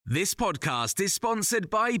This podcast is sponsored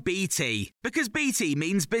by BT, because BT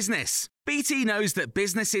means business. BT knows that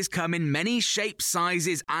businesses come in many shapes,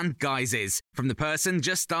 sizes and guises, from the person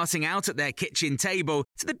just starting out at their kitchen table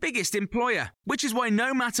to the biggest employer, which is why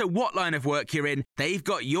no matter what line of work you're in, they've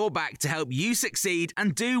got your back to help you succeed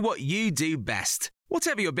and do what you do best.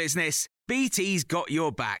 Whatever your business, BT's got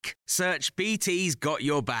your back. Search BT's got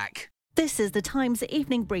your back. This is the Times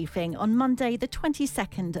evening briefing on Monday, the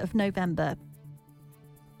 22nd of November.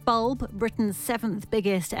 Bulb, Britain's seventh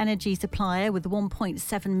biggest energy supplier with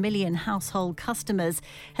 1.7 million household customers,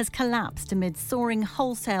 has collapsed amid soaring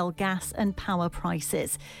wholesale gas and power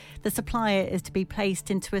prices. The supplier is to be placed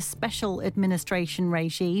into a special administration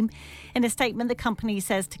regime. In a statement, the company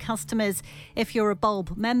says to customers, if you're a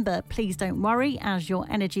Bulb member, please don't worry, as your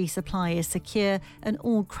energy supply is secure and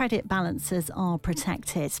all credit balances are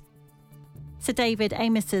protected. Sir David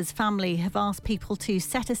Amess's family have asked people to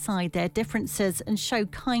set aside their differences and show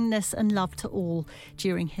kindness and love to all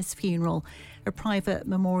during his funeral. A private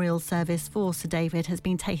memorial service for Sir David has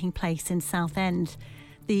been taking place in Southend.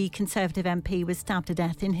 The Conservative MP was stabbed to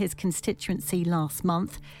death in his constituency last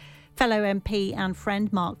month. Fellow MP and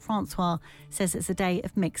friend Mark Francois says it's a day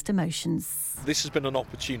of mixed emotions. This has been an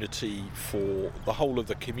opportunity for the whole of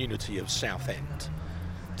the community of Southend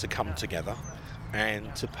to come together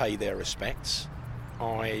and to pay their respects.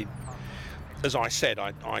 As I said,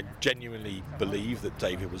 I genuinely believe that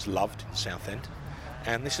David was loved in Southend,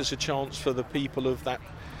 and this is a chance for the people of that,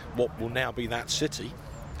 what will now be that city,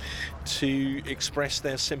 to express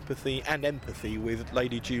their sympathy and empathy with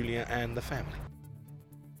Lady Julia and the family.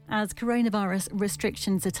 As coronavirus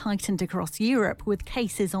restrictions are tightened across Europe with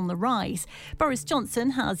cases on the rise, Boris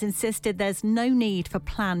Johnson has insisted there's no need for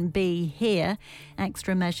Plan B here.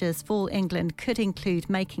 Extra measures for England could include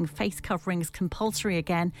making face coverings compulsory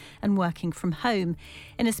again and working from home.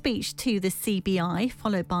 In a speech to the CBI,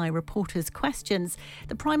 followed by reporters' questions,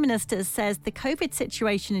 the Prime Minister says the COVID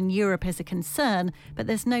situation in Europe is a concern, but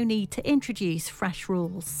there's no need to introduce fresh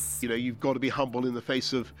rules. You know, you've got to be humble in the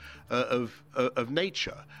face of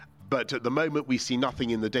nature. But at the moment, we see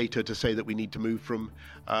nothing in the data to say that we need to move from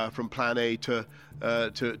Plan A to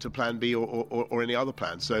Plan B or any other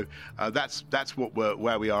plan. So that's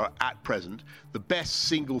where we are at present. The best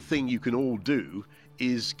single thing you can all do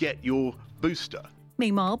is get your booster.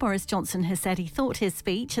 Meanwhile, Boris Johnson has said he thought his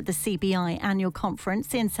speech at the CBI annual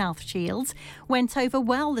conference in South Shields went over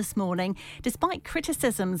well this morning, despite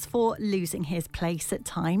criticisms for losing his place at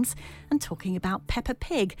times. And talking about Peppa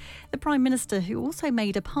Pig, the Prime Minister, who also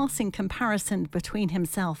made a passing comparison between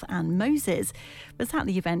himself and Moses, was at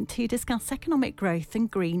the event to discuss economic growth and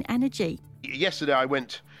green energy. Yesterday I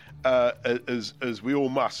went, as we all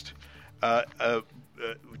must, to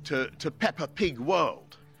Peppa Pig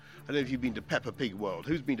World. I don't know if you've been to Peppa Pig World.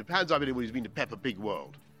 Hands up anyone who's been to Peppa Pig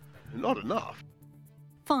World? Not enough.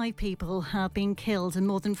 5 people have been killed and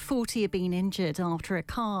more than 40 have been injured after a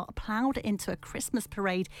car ploughed into a Christmas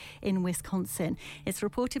parade in Wisconsin. It's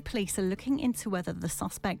reported police are looking into whether the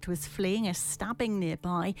suspect was fleeing a stabbing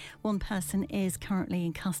nearby. One person is currently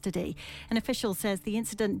in custody. An official says the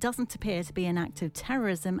incident doesn't appear to be an act of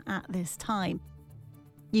terrorism at this time.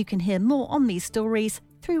 You can hear more on these stories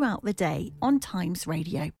throughout the day on Times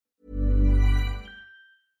Radio.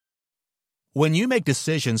 When you make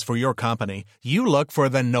decisions for your company, you look for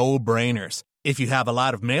the no-brainers. If you have a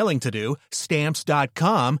lot of mailing to do,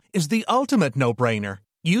 Stamps.com is the ultimate no-brainer.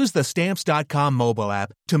 Use the Stamps.com mobile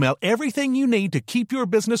app to mail everything you need to keep your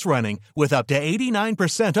business running with up to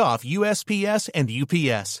 89% off USPS and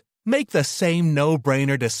UPS. Make the same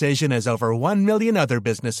no-brainer decision as over 1 million other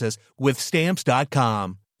businesses with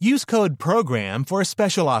Stamps.com. Use code PROGRAM for a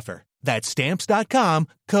special offer. That's Stamps.com,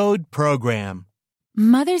 code PROGRAM.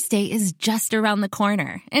 Mother's Day is just around the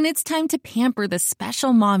corner, and it's time to pamper the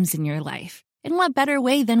special moms in your life. And what better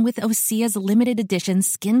way than with Osea's limited edition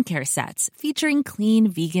skincare sets, featuring clean,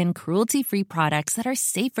 vegan, cruelty-free products that are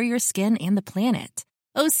safe for your skin and the planet.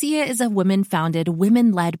 Osea is a women-founded,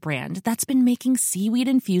 women-led brand that's been making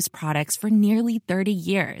seaweed-infused products for nearly 30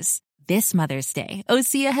 years. This Mother's Day,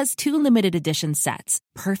 Osea has 2 limited edition sets,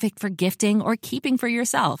 perfect for gifting or keeping for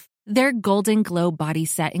yourself. Their Golden Glow body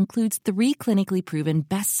set includes 3 clinically proven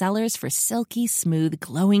bestsellers for silky, smooth,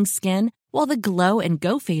 glowing skin, while the Glow and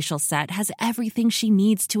Go facial set has everything she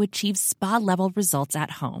needs to achieve spa-level results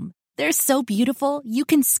at home. They're so beautiful, you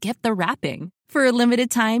can skip the wrapping. For a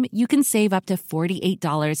limited time, you can save up to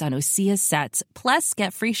 $48 on Osea's sets, plus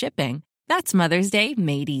get free shipping. That's Mother's Day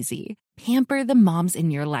made easy. Pamper the moms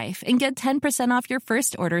in your life and get 10% off your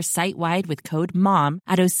first order site-wide with code MOM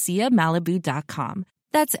at OseaMalibu.com.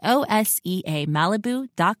 That's OSEA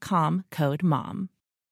Malibu.com, code MOM.